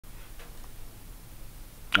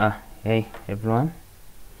Hey everyone,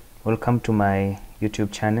 welcome to my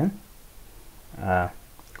YouTube channel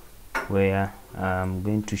where I'm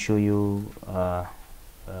going to show you we're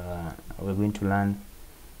going to learn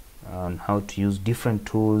on how to use different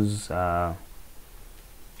tools for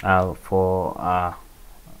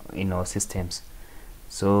in our systems.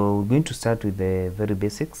 So we're going to start with the very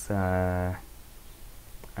basics and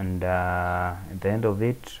at the end of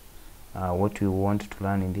it what we want to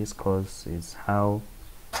learn in this course is how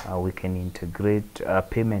we can integrate a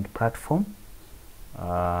payment platform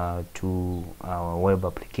to our web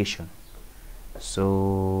application.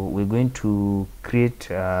 So we're going to create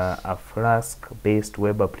a Flask based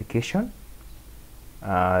web application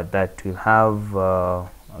that will have a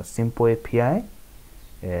simple API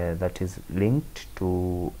that is linked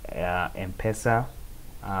to MPESA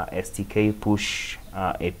SDK push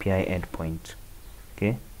API endpoint.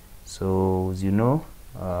 Okay, so as you know,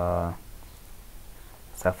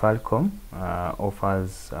 Safaricom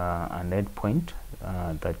offers an endpoint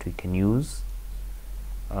that we can use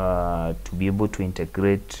to be able to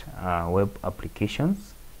integrate web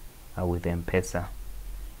applications with MPESA.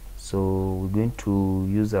 So we're going to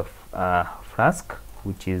use a Flask,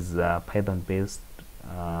 which is a Python-based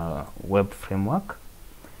web framework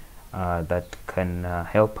that can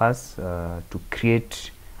help us to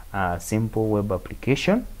create a simple web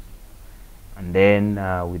application. And then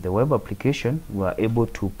with the web application, we are able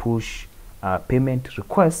to push payment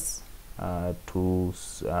requests to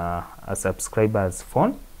a subscriber's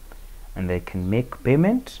phone, and they can make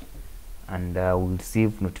payment and will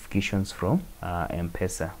receive notifications from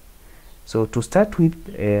MPESA. So to start with,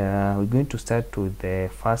 we're going to start with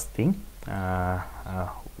the first thing,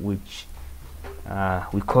 which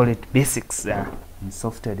we call it basics in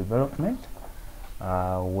software development.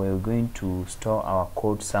 We're going to store our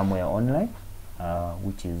code somewhere online,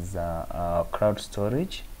 which is cloud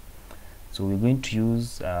storage. So we're going to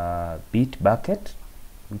use Bitbucket,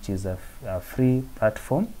 which is a free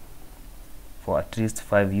platform for at least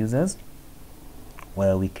 5 users,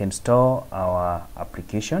 where we can store our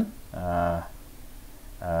application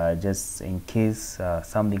just in case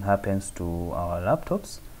something happens to our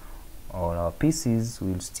laptops or our PCs.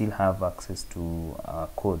 We'll still have access to our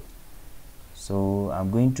code. So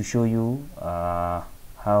I'm going to show you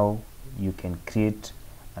how you can create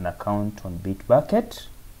an account on Bitbucket.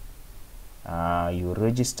 You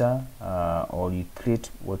register or you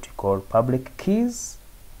create what you call public keys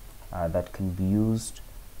that can be used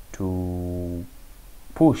to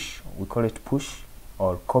push, we call it push,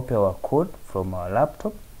 or copy our code from our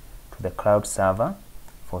laptop to the cloud server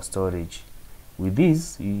for storage. With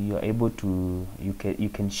this, you are able to, you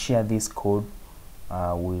can share this code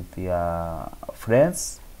with your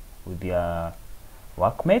friends, with your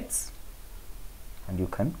workmates, and you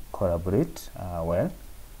can collaborate while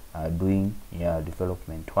doing your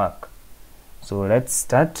development work. So let's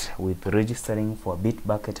start with registering for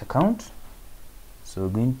Bitbucket account. So we're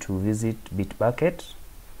going to visit Bitbucket.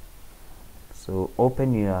 So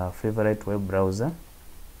open your favorite web browser,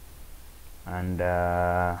 and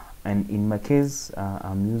in my case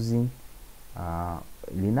I'm using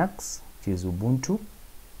Linux, which is Ubuntu,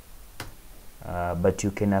 but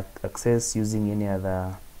you can access using any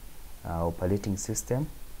other operating system.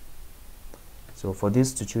 So for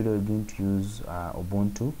this tutorial, we're going to use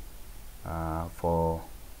Ubuntu for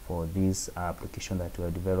this application that we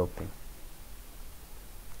are developing.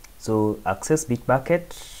 So access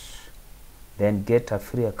Bitbucket, then get a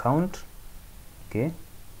free account. Okay,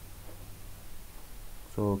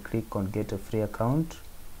 so click on get a free account,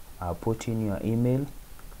 put in your email,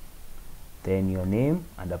 then your name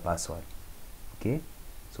and a password. Okay,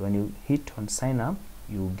 so when you hit on sign up,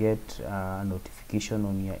 you get a notification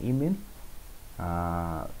on your email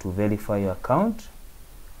to verify your account,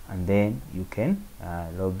 and then you can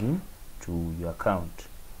log in to your account.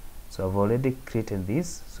 So I've already created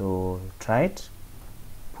this, so try it.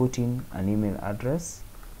 Put in an email address,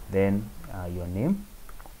 then your name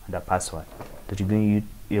and a password that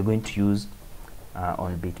you're going to use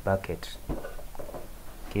on Bitbucket.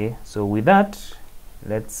 Okay, so with that,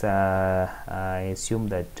 let's I assume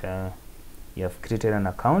that you have created an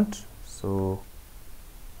account. So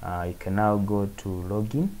you can now go to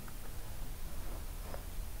login.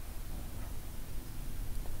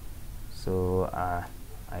 So I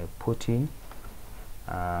put in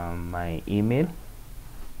my email,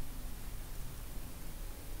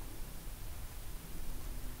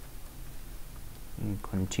 and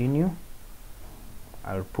continue.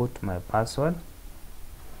 I'll put my password,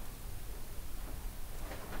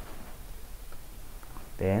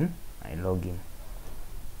 then I log in.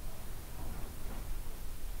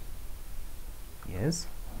 Yes,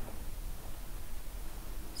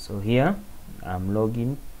 So here I'm logged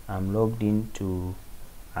into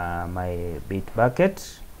my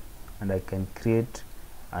Bitbucket, and I can create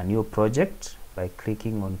a new project by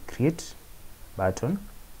clicking on create button.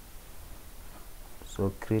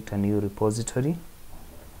 So create a new repository.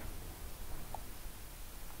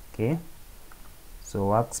 Okay, so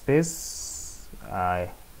workspace, I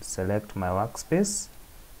select my workspace,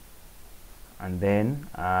 and then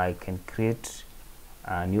I can create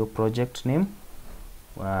a new project name.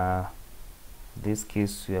 This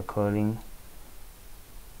case we are calling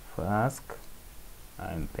flask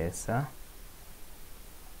MPESA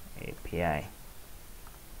API,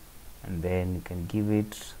 and then you can give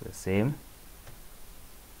it the same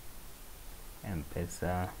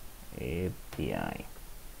MPESA API.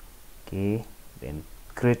 Okay, then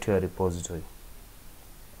create your repository.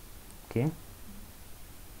 Okay,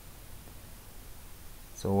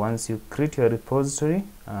 so once you create your repository,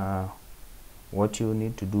 what you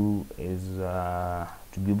need to do is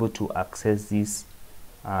to be able to access this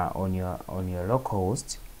on your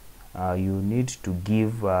localhost. You need to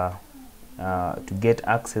give to get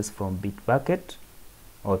access from Bitbucket,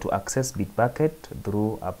 or to access Bitbucket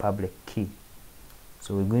through a public key.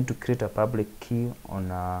 So we're going to create a public key on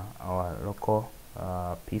our local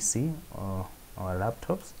PC or our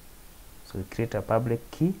laptops. So we create a public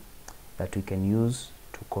key that we can use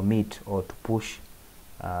to commit or to push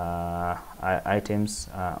items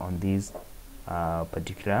on these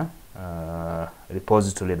particular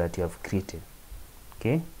repository that you have created.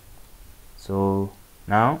 Okay, so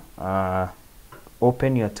now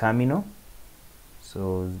open your terminal.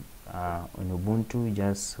 So on Ubuntu, you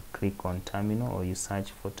just click on terminal, or you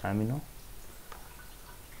search for terminal.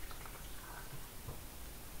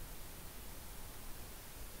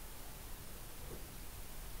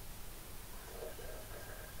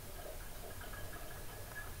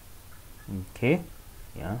 Okay,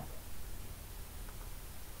 yeah,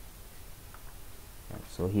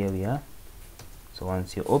 so here we are. So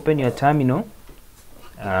once you open your terminal,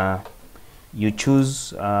 you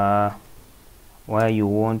choose where you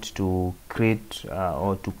want to create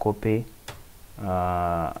or to copy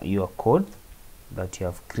your code that you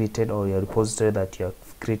have created, or your repository that you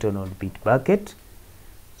have created on Bitbucket.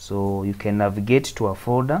 So you can navigate to a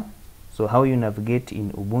folder. So how you navigate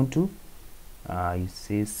in Ubuntu, you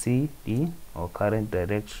say cd or current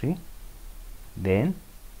directory. Then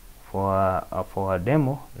for a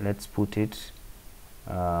demo, let's put it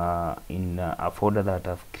in a folder that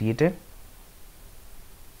I've created.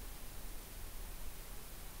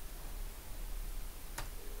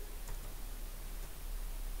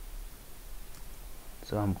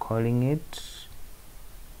 So I'm calling it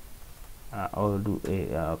I'll do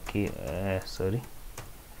a okay, sorry.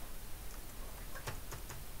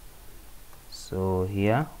 So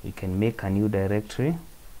here we can make a new directory.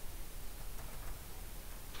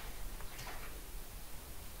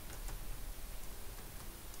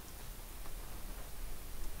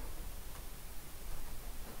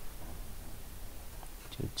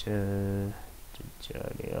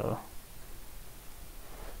 Tutorial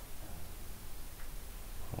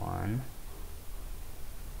 1,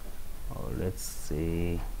 or let's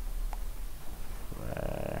say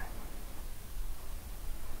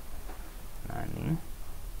learning.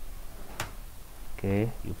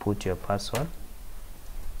 Okay, you put your password,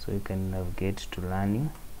 so you can navigate to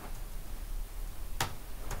learning.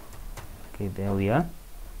 Okay, there we are.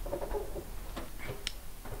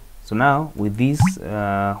 So now with this,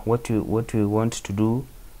 what we want to do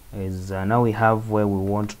is now we have where we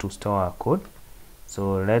want to store our code.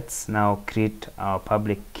 So let's now create our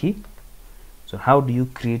public key. So how do you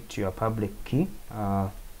create your public key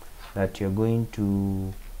that you're going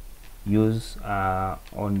to use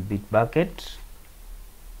on Bitbucket?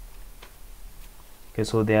 Okay,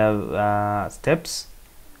 so there are steps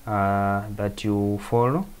that you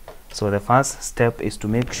follow. So the first step is to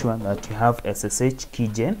make sure that you have SSH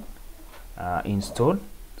keygen installed.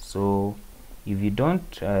 So if you don't,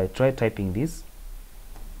 try typing this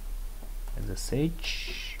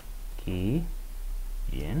SSH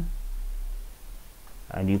keygen,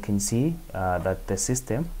 and you can see that the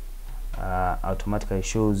system automatically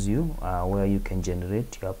shows you where you can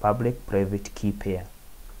generate your public private key pair.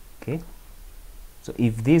 Okay, so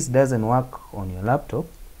if this doesn't work on your laptop,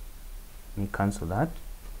 let me cancel that.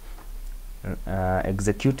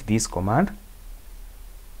 Execute this command.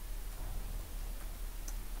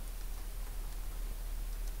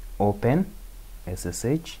 Open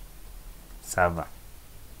SSH server.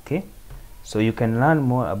 Okay, so you can learn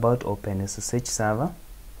more about Open SSH server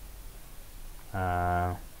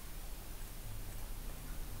by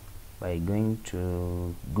going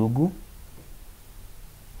to Google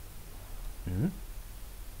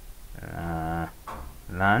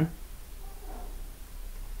learn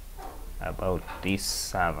about this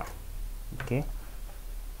server. Okay,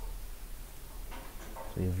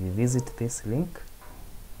 so if you visit this link,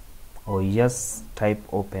 or you just type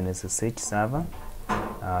OpenSSH server,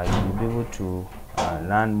 you'll be able to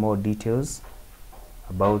learn more details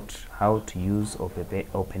about how to use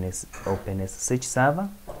OpenSSH server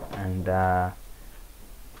and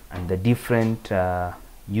the different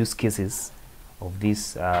use cases of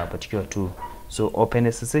this particular tool. So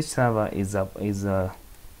OpenSSH server is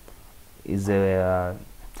a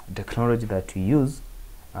technology that you use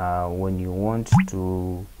when you want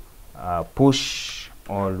to push,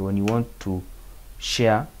 or when you want to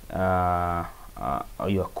share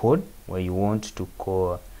your code, where you want to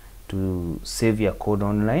save your code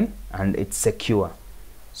online, and it's secure,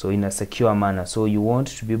 so in a secure manner. So you want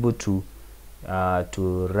to be able to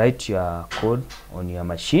write your code on your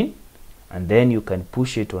machine, and then you can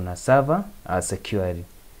push it on a server securely.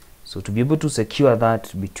 So to be able to secure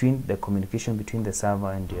that, between the communication between the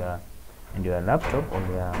server and your laptop or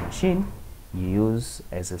your machine, you use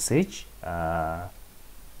SSH,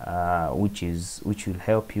 which will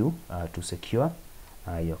help you to secure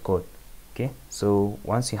your code. Okay, so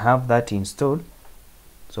once you have that installed,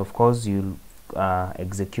 so of course you'll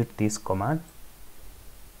execute this command.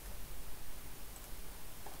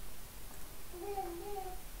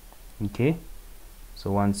 Okay,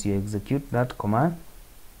 so once you execute that command,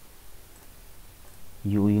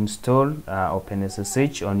 you install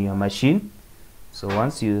OpenSSH on your machine. So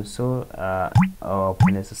once you install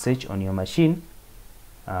OpenSSH on your machine,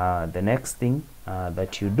 the next thing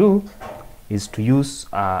that you do is to use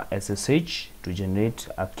SSH to generate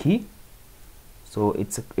a key. So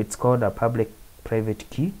it's called a public private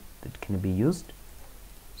key that can be used.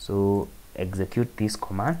 So execute this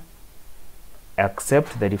command,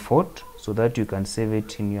 accept the default, so that you can save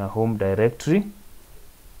it in your home directory.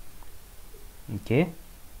 Okay,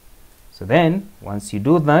 so then once you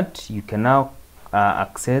do that, you can now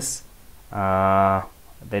access the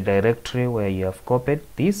directory where you have copied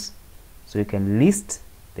this. So you can list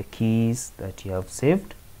the keys that you have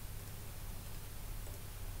saved.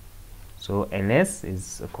 So ls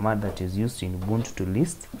is a command that is used in Ubuntu to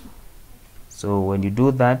list. So when you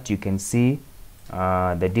do that, you can see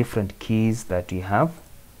the different keys that you have.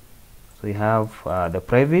 So you have the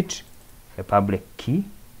private, the public key,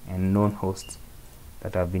 and known hosts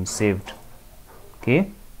that have been saved. Okay,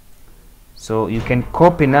 so you can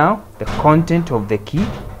copy now the content of the key.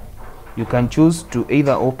 You can choose to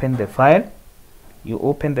either open the file,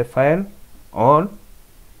 or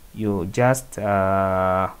you just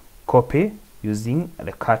copy using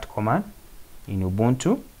the cut command in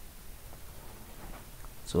Ubuntu.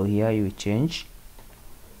 So here you change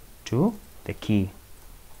to the key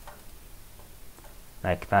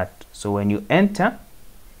like that. So when you enter,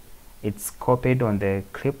 it's copied on the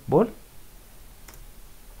clipboard.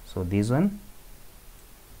 So this one.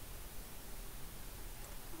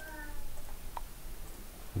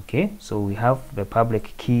 Okay, so we have the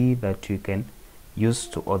public key that we can use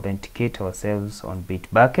to authenticate ourselves on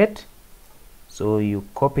Bitbucket. So you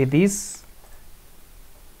copy this,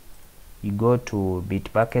 you go to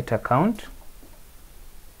Bitbucket account,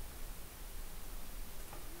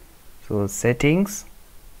 so settings,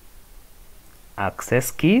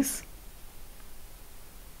 access keys,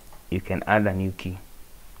 you can add a new key.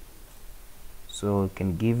 So you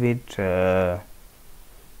can give it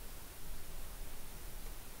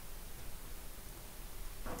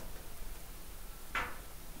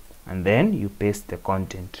and then you paste the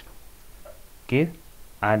content. Okay,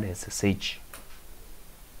 add SSH.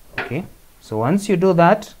 Okay, so once you do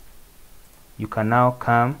that, you can now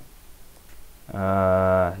come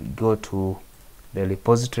go to the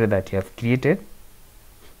repository that you have created.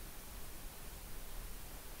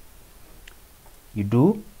 You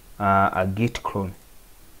do a git clone.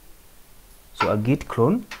 So a git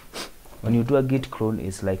clone, when you do a git clone,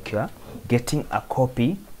 is like you're getting a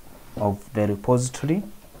copy of the repository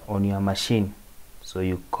on your machine. So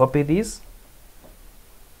you copy this,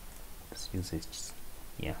 let's use it,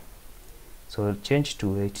 yeah. So change to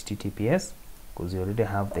HTTPS because you already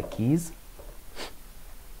have the keys.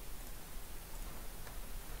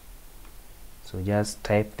 So just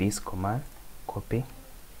type this command, copy,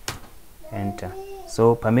 enter.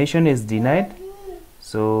 So permission is denied,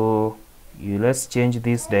 so let's change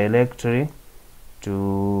this directory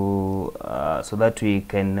to so that we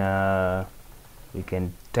can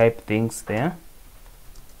type things there.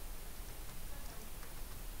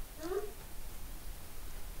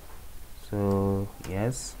 So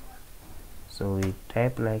yes, so we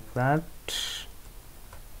type like that.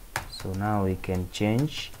 So now we can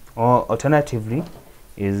change, or alternatively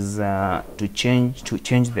is to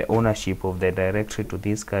change the ownership of the directory to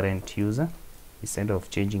this current user instead of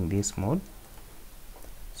changing this mode.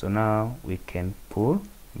 So now we can pull,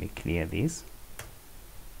 let me clear this.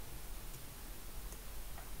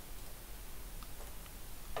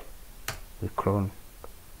 We clone.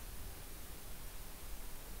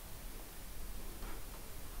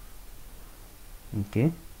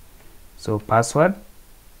 Okay, so password,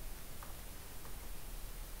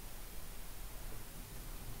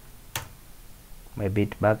 my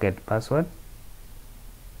Bitbucket password,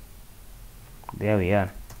 there we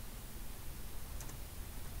are.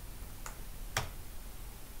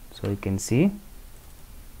 So you can see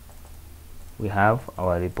we have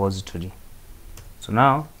our repository. So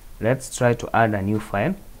now let's try to add a new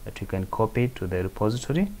file that we can copy to the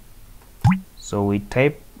repository. So we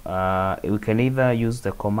type, we can either use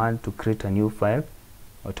the command to create a new file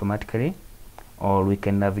automatically, or we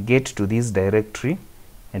can navigate to this directory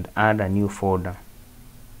and add a new folder.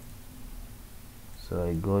 So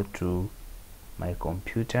I go to my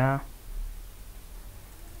computer,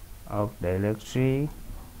 of directory,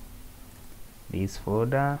 this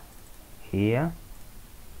folder here,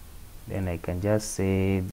 then I can just say